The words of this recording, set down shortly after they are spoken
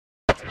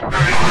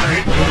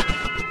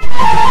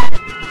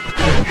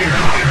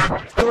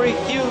You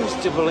refuse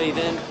to believe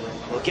in.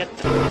 We'll get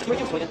the...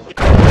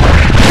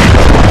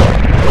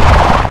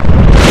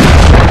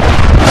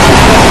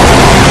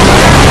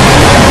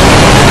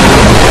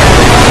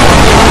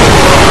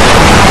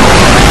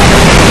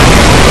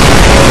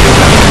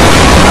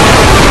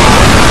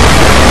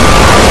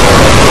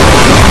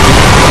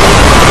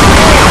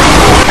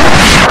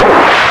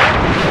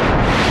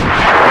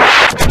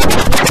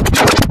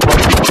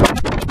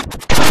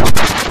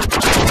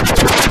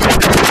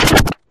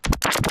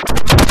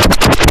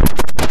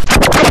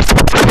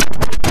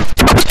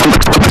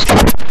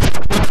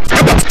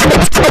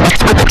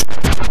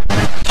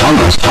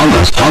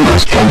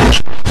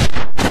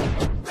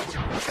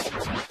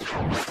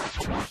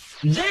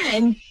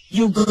 Then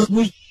you go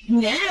with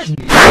Ned.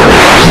 Now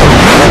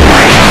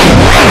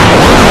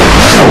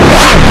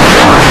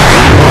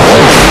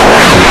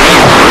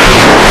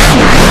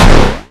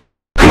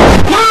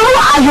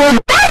I will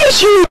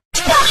banish you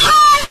to the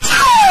hard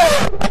town.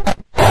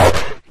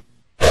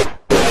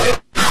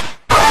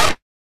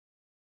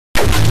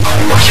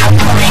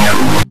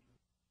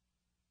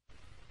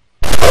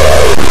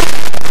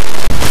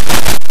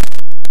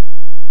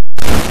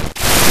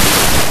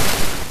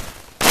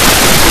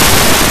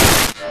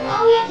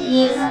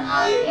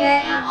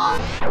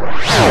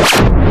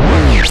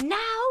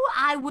 Now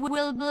I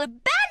will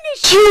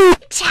banish you,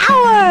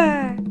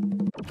 tower!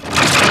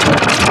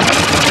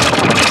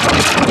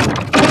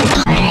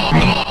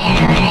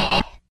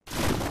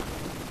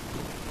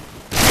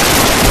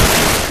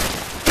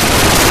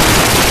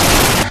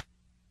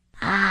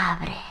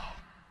 Abre.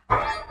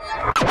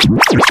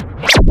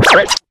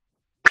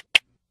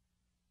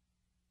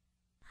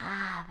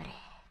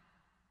 Abre.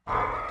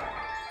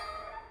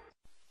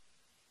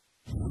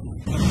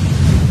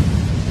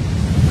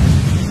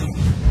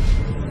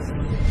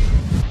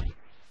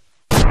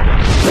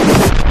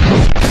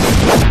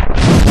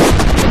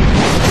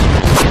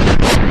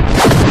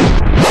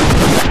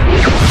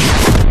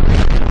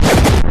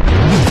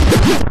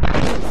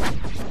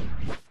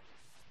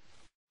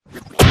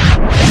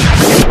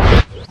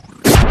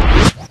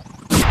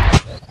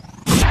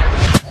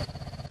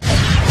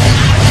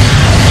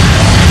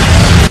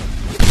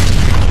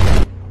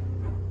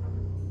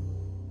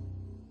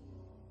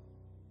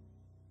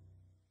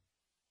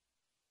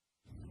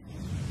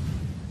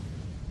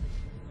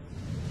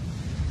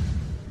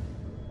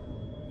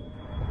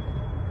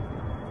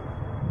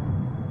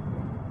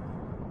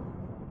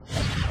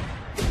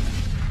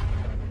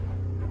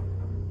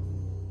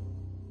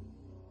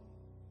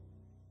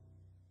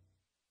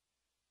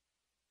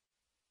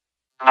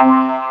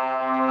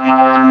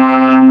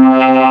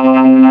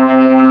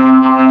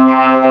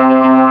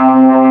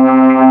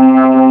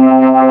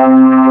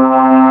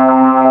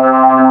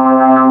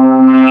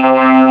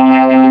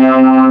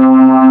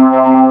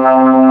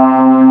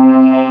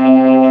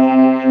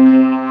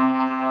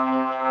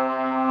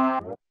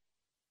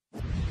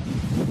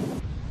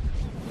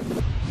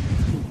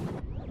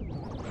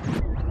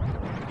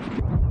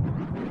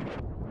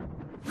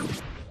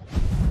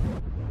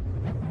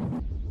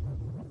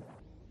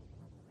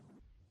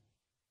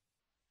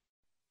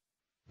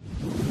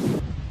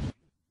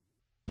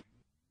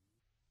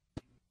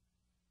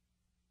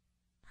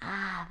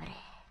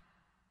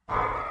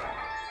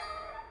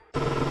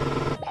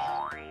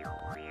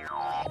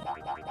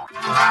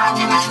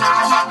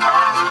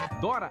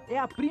 Dora é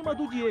a prima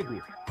do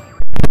Diego.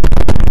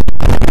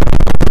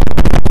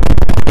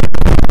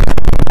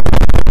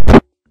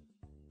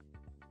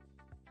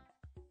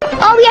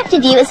 All we have to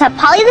do is have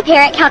Polly the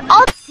parrot count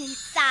all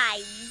Inside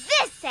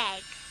this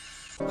egg.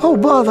 Oh,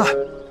 bother.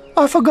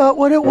 I forgot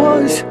what it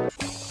was.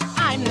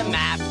 I'm the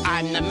map,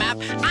 I'm the map,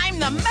 I'm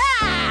the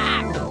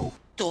map!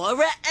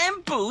 Dora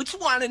and Boots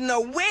want to know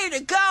where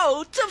to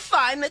go to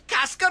find the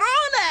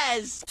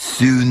cascarones.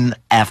 Soon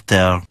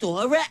after.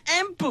 Dora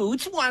and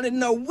Boots want to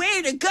know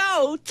where to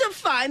go to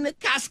find the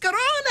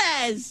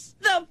cascarones.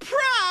 The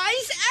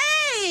prize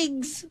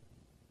eggs!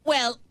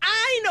 Well,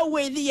 I know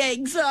where the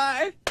eggs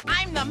are.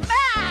 I'm the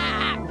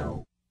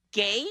map!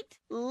 Gate,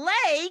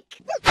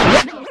 lake...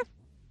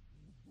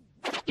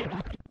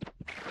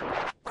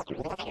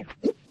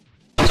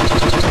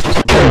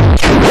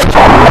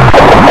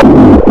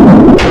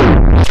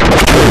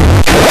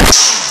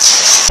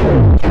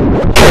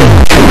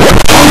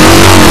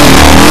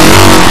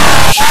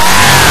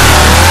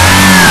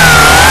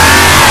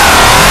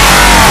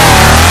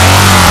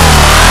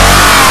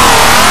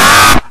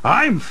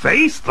 I'm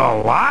Face the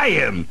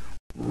Lion.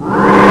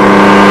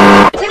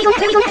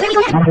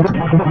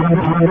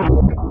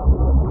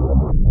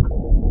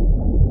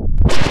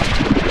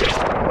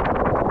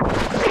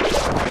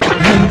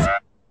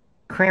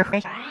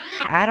 Chris,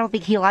 I don't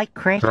think he liked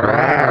Chris.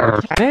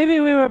 Maybe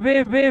we were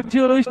being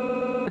too loose,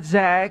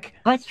 Zach.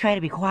 Let's try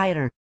to be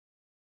quieter.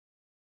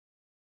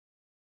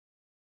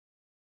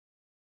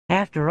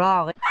 After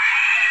all,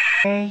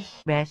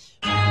 it's mess.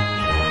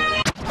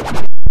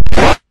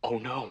 Oh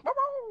no.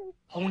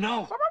 Oh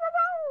no.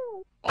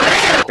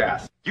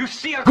 You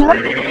see a...